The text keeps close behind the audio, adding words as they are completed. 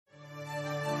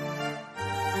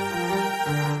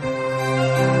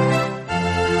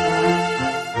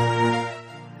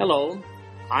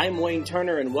I'm Wayne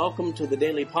Turner, and welcome to the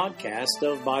daily podcast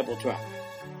of Bible Track.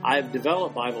 I've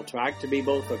developed Bible Track to be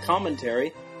both a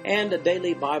commentary and a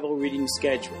daily Bible reading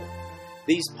schedule.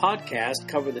 These podcasts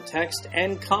cover the text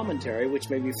and commentary, which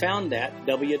may be found at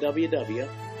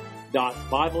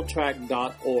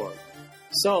www.bibletrack.org.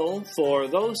 So, for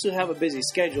those who have a busy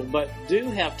schedule but do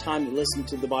have time to listen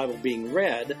to the Bible being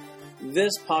read,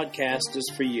 this podcast is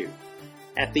for you.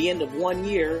 At the end of 1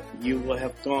 year, you will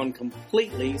have gone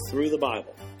completely through the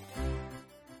Bible.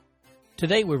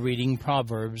 Today we're reading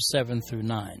Proverbs 7 through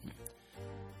 9.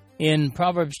 In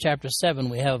Proverbs chapter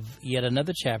 7, we have yet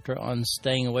another chapter on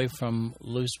staying away from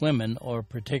loose women, or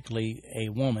particularly a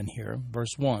woman here.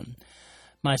 Verse 1,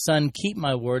 My son, keep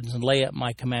my words and lay up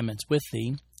my commandments with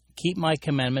thee. Keep my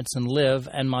commandments and live,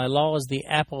 and my law is the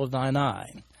apple of thine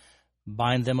eye.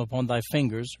 Bind them upon thy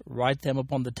fingers, write them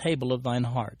upon the table of thine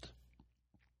heart.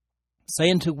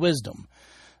 Say unto wisdom,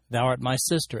 Thou art my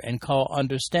sister, and call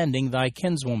understanding thy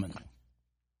kinswoman,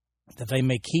 that they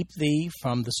may keep thee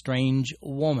from the strange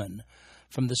woman,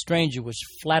 from the stranger which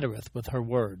flattereth with her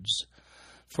words.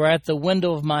 For at the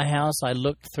window of my house I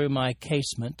looked through my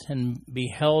casement, and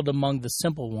beheld among the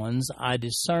simple ones, I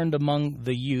discerned among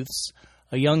the youths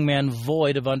a young man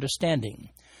void of understanding,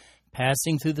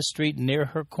 passing through the street near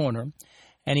her corner.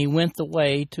 And he went the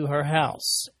way to her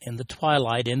house, in the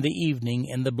twilight, in the evening,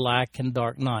 in the black and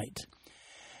dark night.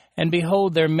 And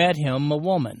behold, there met him a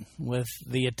woman, with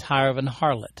the attire of an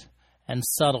harlot, and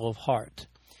subtle of heart.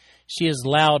 She is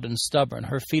loud and stubborn,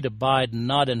 her feet abide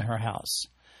not in her house.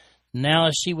 Now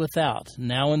is she without,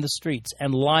 now in the streets,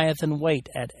 and lieth in wait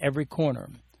at every corner.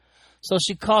 So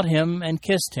she caught him, and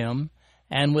kissed him,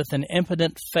 and with an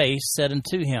impudent face said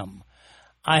unto him,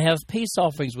 I have peace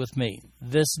offerings with me.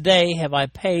 This day have I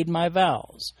paid my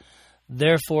vows.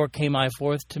 Therefore came I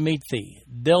forth to meet thee,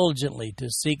 diligently to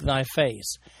seek thy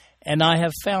face, and I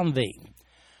have found thee.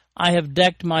 I have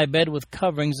decked my bed with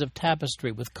coverings of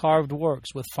tapestry, with carved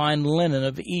works, with fine linen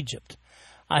of Egypt.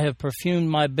 I have perfumed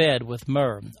my bed with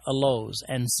myrrh, aloes,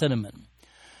 and cinnamon.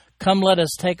 Come, let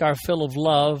us take our fill of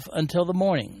love until the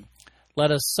morning. Let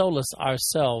us solace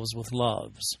ourselves with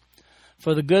loves.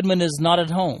 For the goodman is not at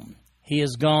home. He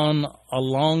is gone a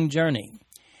long journey.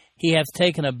 He hath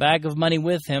taken a bag of money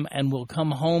with him, and will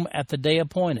come home at the day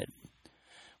appointed.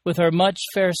 With her much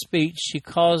fair speech she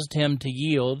caused him to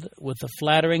yield. With the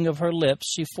flattering of her lips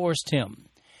she forced him.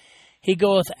 He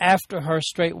goeth after her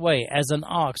straightway, as an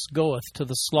ox goeth to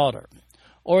the slaughter,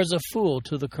 or as a fool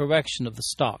to the correction of the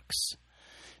stocks,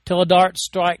 till a dart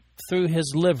strike through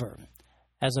his liver,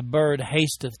 as a bird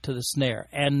hasteth to the snare,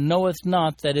 and knoweth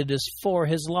not that it is for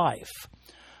his life.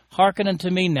 Hearken unto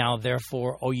me now,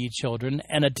 therefore, O ye children,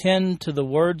 and attend to the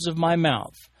words of my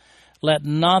mouth. Let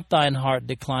not thine heart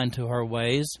decline to her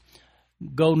ways.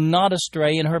 Go not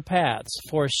astray in her paths,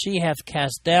 for she hath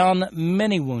cast down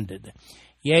many wounded.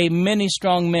 Yea, many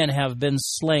strong men have been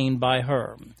slain by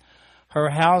her. Her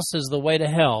house is the way to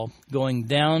hell, going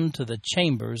down to the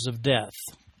chambers of death.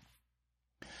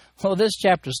 Well, this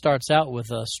chapter starts out with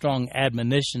a strong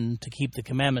admonition to keep the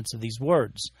commandments of these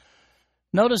words.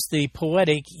 Notice the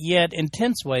poetic yet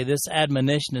intense way this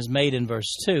admonition is made in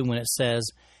verse 2 when it says,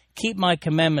 Keep my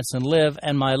commandments and live,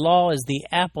 and my law is the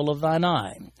apple of thine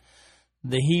eye.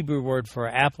 The Hebrew word for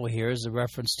apple here is a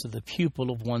reference to the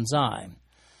pupil of one's eye.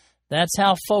 That's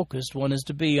how focused one is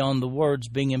to be on the words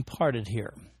being imparted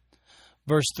here.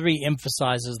 Verse 3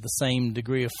 emphasizes the same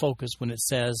degree of focus when it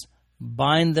says,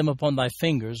 Bind them upon thy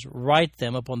fingers, write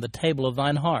them upon the table of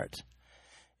thine heart.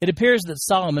 It appears that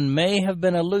Solomon may have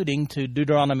been alluding to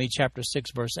Deuteronomy chapter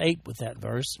 6, verse 8 with that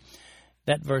verse.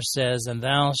 That verse says, And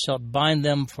thou shalt bind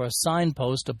them for a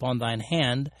signpost upon thine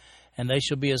hand, and they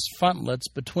shall be as frontlets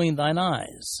between thine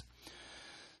eyes.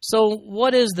 So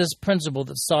what is this principle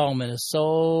that Solomon is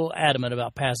so adamant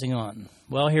about passing on?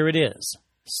 Well, here it is.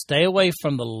 Stay away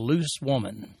from the loose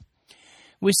woman.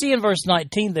 We see in verse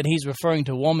 19 that he's referring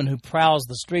to a woman who prowls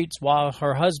the streets while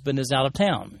her husband is out of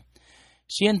town.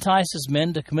 She entices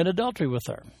men to commit adultery with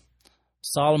her.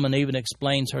 Solomon even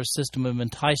explains her system of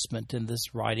enticement in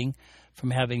this writing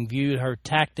from having viewed her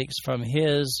tactics from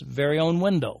his very own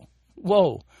window.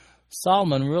 Whoa,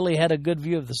 Solomon really had a good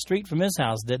view of the street from his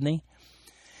house, didn't he?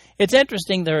 It's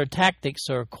interesting that her tactics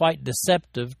are quite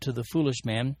deceptive to the foolish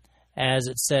man, as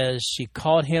it says she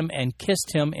caught him and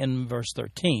kissed him in verse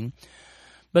 13.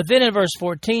 But then in verse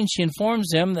 14, she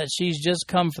informs him that she's just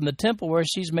come from the temple where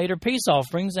she's made her peace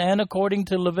offerings, and according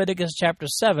to Leviticus chapter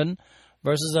 7,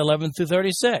 verses 11 through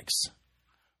 36.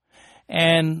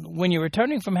 And when you're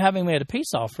returning from having made a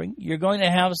peace offering, you're going to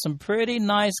have some pretty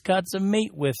nice cuts of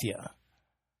meat with you.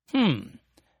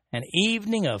 An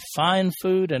evening of fine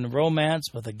food and romance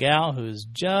with a gal who's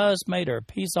just made her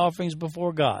peace offerings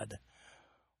before God.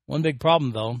 One big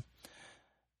problem, though,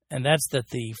 and that's that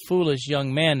the foolish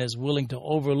young man is willing to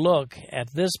overlook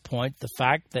at this point the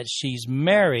fact that she's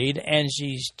married and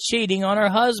she's cheating on her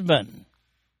husband.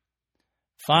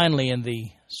 Finally, in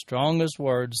the strongest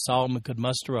words Solomon could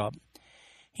muster up,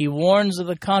 he warns of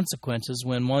the consequences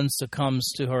when one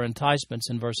succumbs to her enticements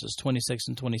in verses 26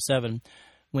 and 27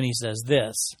 when he says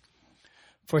this,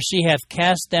 "For she hath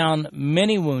cast down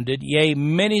many wounded, yea,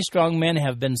 many strong men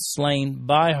have been slain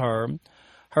by her.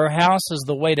 Her house is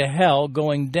the way to hell,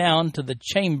 going down to the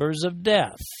chambers of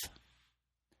death."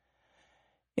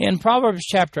 In Proverbs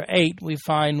chapter 8, we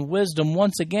find wisdom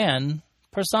once again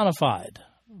personified.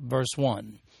 Verse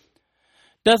 1.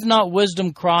 "Doth not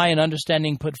wisdom cry, and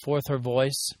understanding put forth her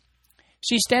voice?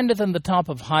 She standeth in the top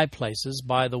of high places,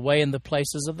 by the way in the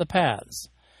places of the paths.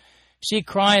 She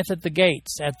crieth at the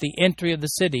gates, at the entry of the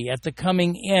city, at the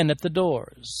coming in at the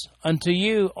doors. Unto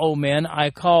you, O men,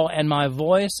 I call, and my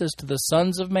voice is to the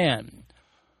sons of men.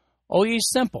 O ye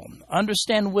simple,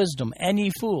 understand wisdom, and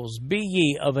ye fools, be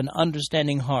ye of an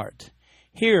understanding heart.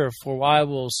 Hear, for I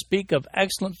will speak of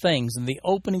excellent things, and the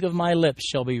opening of my lips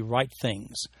shall be right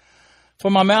things. For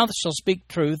my mouth shall speak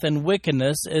truth, and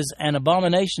wickedness is an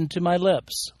abomination to my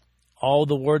lips. All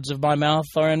the words of my mouth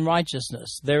are in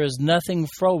righteousness. There is nothing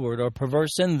froward or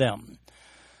perverse in them.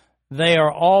 They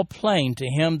are all plain to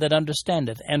him that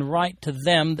understandeth, and right to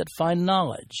them that find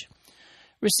knowledge.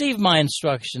 Receive my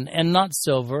instruction, and not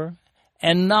silver,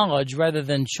 and knowledge rather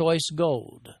than choice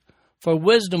gold. For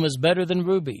wisdom is better than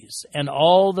rubies, and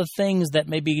all the things that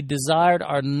may be desired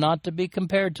are not to be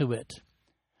compared to it.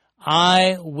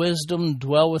 I, wisdom,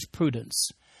 dwell with prudence,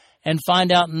 and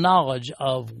find out knowledge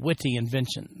of witty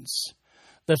inventions.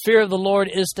 The fear of the Lord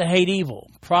is to hate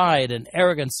evil, pride and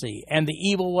arrogancy, and the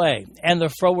evil way, and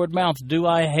the froward mouth do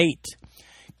I hate.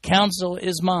 Counsel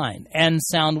is mine, and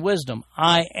sound wisdom.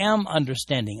 I am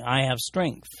understanding, I have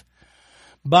strength.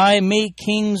 By me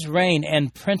kings reign,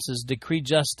 and princes decree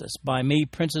justice. By me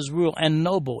princes rule, and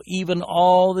noble, even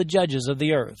all the judges of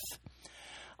the earth.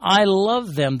 I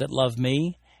love them that love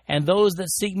me, and those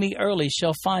that seek me early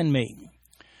shall find me.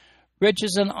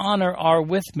 Riches and honor are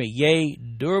with me, yea,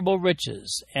 durable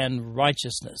riches and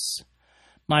righteousness.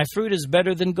 My fruit is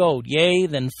better than gold, yea,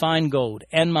 than fine gold,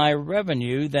 and my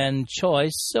revenue than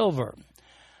choice silver.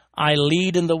 I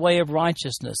lead in the way of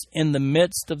righteousness, in the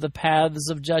midst of the paths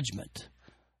of judgment,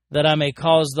 that I may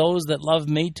cause those that love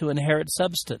me to inherit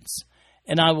substance,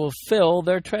 and I will fill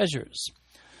their treasures.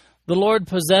 The Lord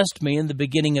possessed me in the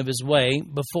beginning of his way,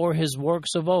 before his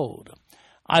works of old.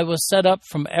 I was set up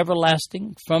from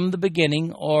everlasting, from the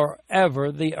beginning, or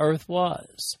ever the earth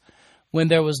was. When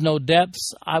there was no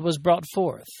depths, I was brought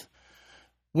forth.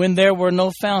 When there were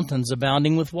no fountains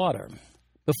abounding with water.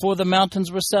 Before the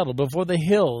mountains were settled, before the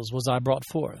hills was I brought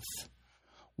forth.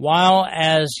 While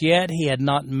as yet he had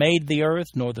not made the earth,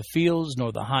 nor the fields,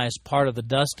 nor the highest part of the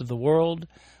dust of the world,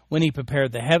 when he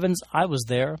prepared the heavens, I was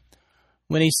there.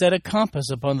 When he set a compass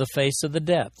upon the face of the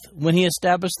depth, when he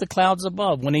established the clouds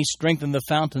above, when he strengthened the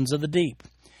fountains of the deep,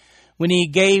 when he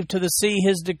gave to the sea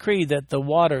his decree that the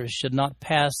waters should not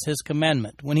pass his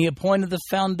commandment, when he appointed the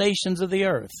foundations of the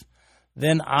earth,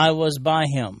 then I was by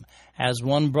him, as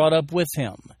one brought up with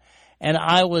him, and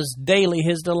I was daily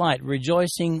his delight,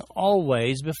 rejoicing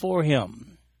always before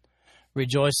him,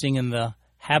 rejoicing in the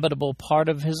habitable part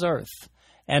of his earth,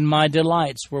 and my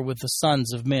delights were with the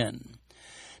sons of men.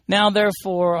 Now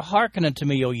therefore hearken unto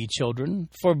me, O ye children,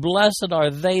 for blessed are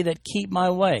they that keep my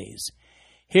ways.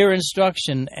 Hear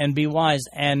instruction, and be wise,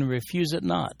 and refuse it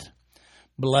not.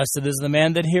 Blessed is the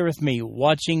man that heareth me,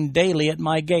 watching daily at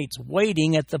my gates,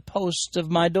 waiting at the posts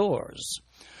of my doors.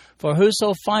 For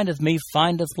whoso findeth me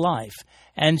findeth life,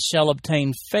 and shall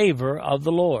obtain favor of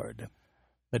the Lord.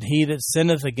 But he that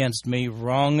sinneth against me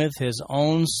wrongeth his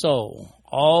own soul.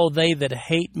 All they that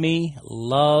hate me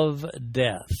love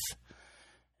death.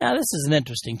 Now, this is an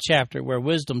interesting chapter where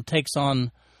wisdom takes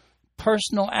on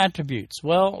personal attributes.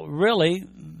 Well, really,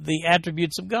 the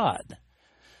attributes of God.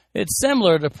 It's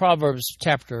similar to Proverbs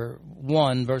chapter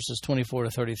 1, verses 24 to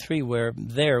 33, where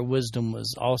there wisdom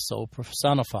was also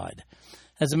personified.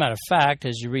 As a matter of fact,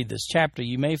 as you read this chapter,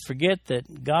 you may forget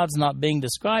that God's not being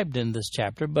described in this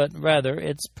chapter, but rather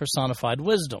it's personified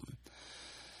wisdom.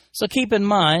 So keep in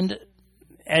mind,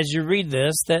 as you read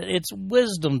this, that it's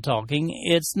wisdom talking,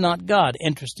 it's not God.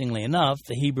 Interestingly enough,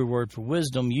 the Hebrew word for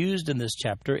wisdom used in this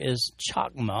chapter is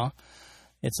chokmah.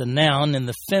 It's a noun in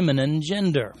the feminine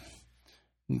gender.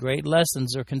 Great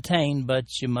lessons are contained, but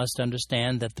you must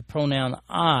understand that the pronoun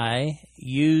I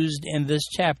used in this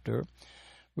chapter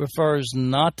refers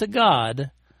not to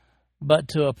God, but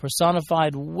to a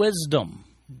personified wisdom.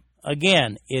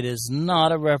 Again, it is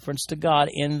not a reference to God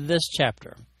in this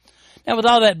chapter. Now, with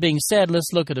all that being said,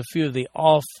 let's look at a few of the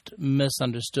oft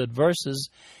misunderstood verses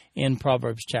in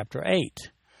Proverbs chapter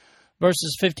 8.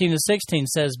 Verses 15 to 16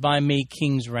 says, "By me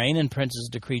kings reign and princes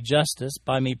decree justice.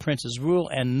 By me princes rule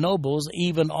and nobles,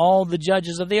 even all the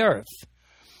judges of the earth."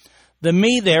 The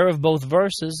me there of both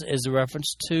verses is a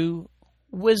reference to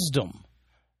wisdom,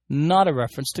 not a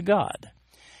reference to God.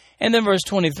 And then verse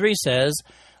 23 says,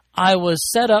 "I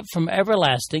was set up from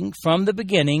everlasting, from the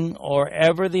beginning, or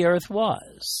ever the earth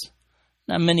was."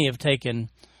 Now, many have taken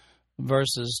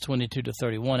verses 22 to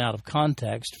 31 out of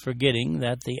context, forgetting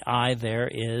that the I there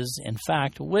is, in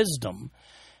fact, wisdom,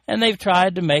 and they've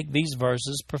tried to make these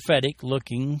verses prophetic,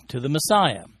 looking to the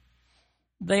Messiah.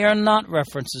 They are not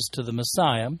references to the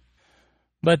Messiah,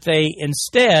 but they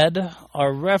instead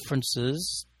are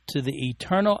references to the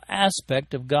eternal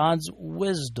aspect of God's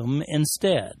wisdom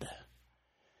instead.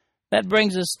 That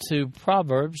brings us to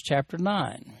Proverbs chapter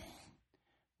 9.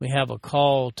 We have a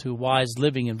call to wise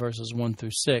living in verses 1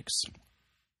 through 6.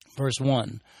 Verse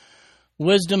 1,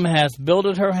 "Wisdom hath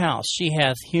builded her house. She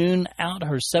hath hewn out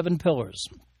her 7 pillars.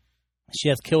 She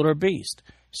hath killed her beast.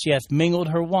 She hath mingled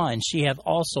her wine. She hath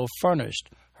also furnished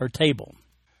her table.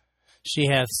 She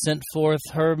hath sent forth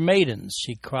her maidens.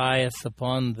 She crieth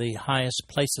upon the highest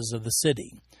places of the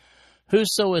city.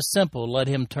 Whoso is simple, let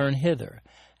him turn hither.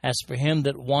 As for him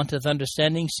that wanteth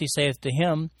understanding, she saith to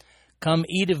him, Come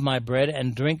eat of my bread,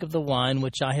 and drink of the wine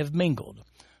which I have mingled.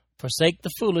 Forsake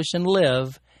the foolish, and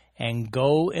live, and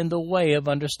go in the way of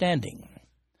understanding."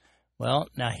 Well,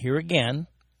 now here again,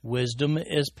 wisdom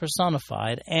is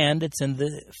personified, and it's in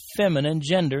the feminine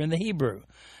gender in the Hebrew,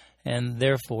 and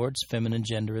therefore it's feminine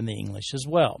gender in the English as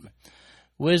well.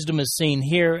 Wisdom is seen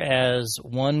here as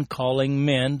one calling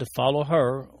men to follow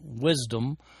her,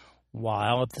 wisdom,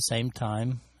 while at the same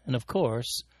time, and of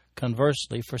course,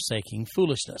 conversely, forsaking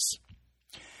foolishness.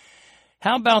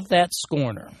 How about that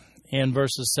scorner in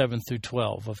verses 7 through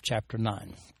 12 of chapter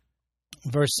 9?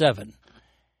 Verse 7,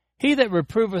 "He that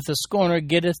reproveth a scorner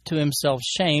getteth to himself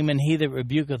shame, and he that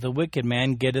rebuketh a wicked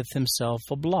man getteth himself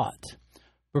a blot.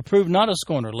 Reprove not a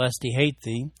scorner, lest he hate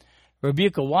thee.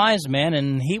 Rebuke a wise man,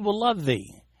 and he will love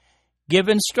thee. Give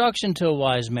instruction to a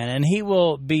wise man, and he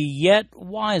will be yet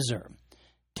wiser.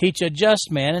 Teach a just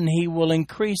man, and he will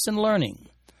increase in learning.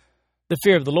 The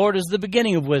fear of the Lord is the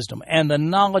beginning of wisdom, and the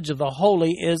knowledge of the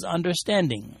holy is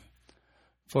understanding.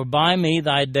 For by me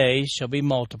thy days shall be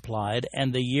multiplied,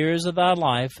 and the years of thy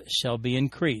life shall be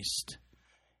increased.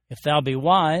 If thou be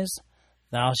wise,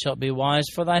 thou shalt be wise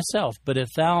for thyself, but if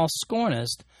thou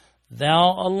scornest,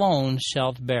 thou alone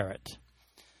shalt bear it."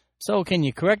 So, can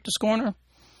you correct a scorner?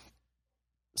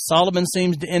 Solomon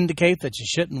seems to indicate that you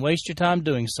shouldn't waste your time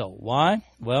doing so. Why?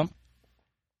 Well,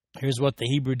 here's what the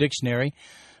Hebrew dictionary,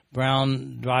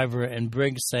 Brown, Driver, and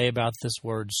Briggs say about this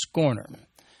word scorner.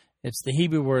 It's the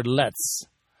Hebrew word letz.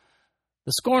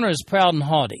 The scorner is proud and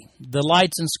haughty,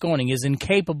 delights in scorning, is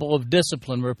incapable of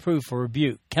discipline, reproof, or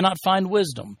rebuke, cannot find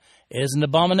wisdom, is an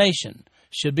abomination,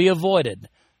 should be avoided,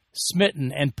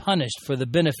 smitten and punished for the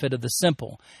benefit of the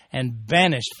simple, and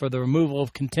banished for the removal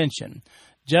of contention.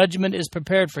 Judgment is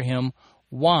prepared for him,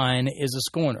 wine is a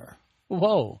scorner.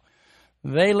 Whoa,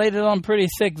 they laid it on pretty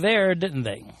thick there, didn't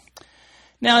they?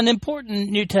 Now, an important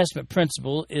New Testament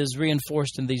principle is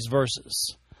reinforced in these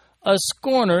verses. A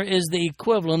scorner is the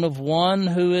equivalent of one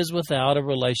who is without a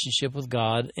relationship with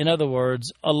God. In other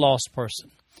words, a lost person.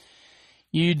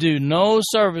 You do no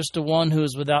service to one who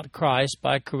is without Christ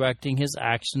by correcting his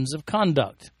actions of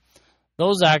conduct.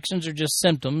 Those actions are just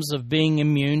symptoms of being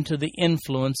immune to the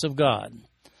influence of God.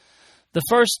 The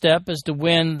first step is to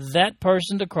win that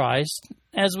person to Christ,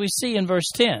 as we see in verse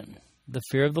 10. The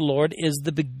fear of the Lord is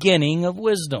the beginning of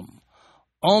wisdom.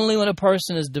 Only when a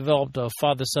person has developed a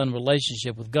father-son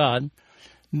relationship with God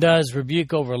does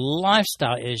rebuke over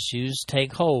lifestyle issues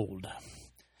take hold.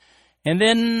 And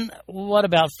then, what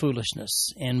about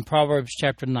foolishness? In Proverbs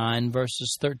chapter 9,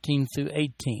 verses 13 through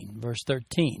 18. Verse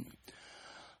 13.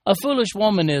 "A foolish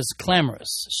woman is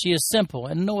clamorous. She is simple,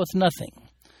 and knoweth nothing.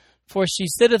 For she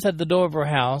sitteth at the door of her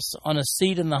house, on a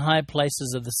seat in the high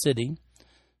places of the city,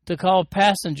 to call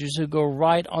passengers who go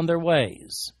right on their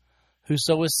ways.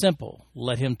 Whoso is simple,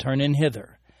 let him turn in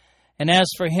hither. And as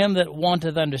for him that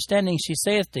wanteth understanding, she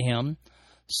saith to him,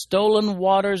 Stolen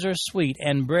waters are sweet,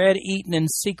 and bread eaten in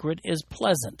secret is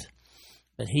pleasant.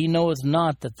 But he knoweth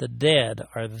not that the dead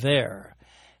are there,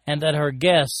 and that her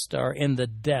guests are in the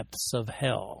depths of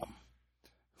hell."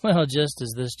 Well, just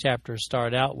as this chapter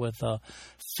started out with a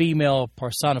female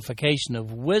personification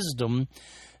of wisdom,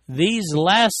 these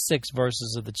last 6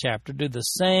 verses of the chapter do the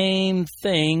same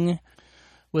thing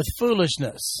with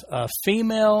foolishness, a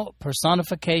female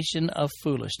personification of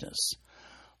foolishness.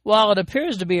 While it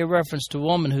appears to be a reference to a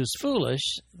woman who's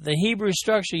foolish, the Hebrew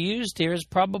structure used here is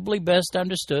probably best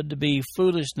understood to be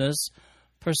foolishness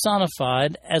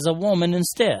personified as a woman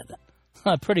instead.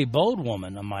 A pretty bold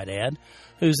woman, I might add,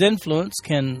 whose influence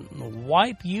can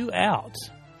wipe you out.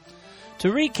 To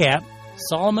recap,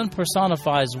 Solomon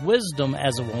personifies wisdom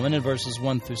as a woman in verses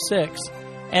 1 through 6,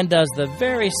 and does the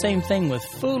very same thing with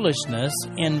foolishness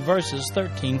in verses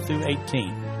 13 through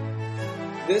 18.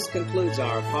 This concludes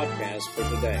our podcast for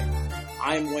today.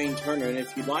 I'm Wayne Turner, and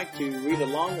if you'd like to read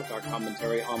along with our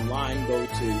commentary online, go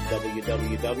to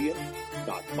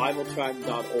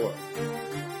www.bibletrack.org.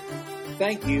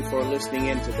 Thank you for listening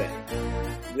in today.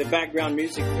 The background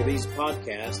music for these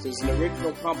podcasts is an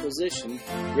original composition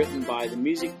written by the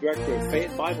music director of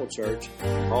Fayette Bible Church,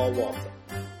 Paul Walker.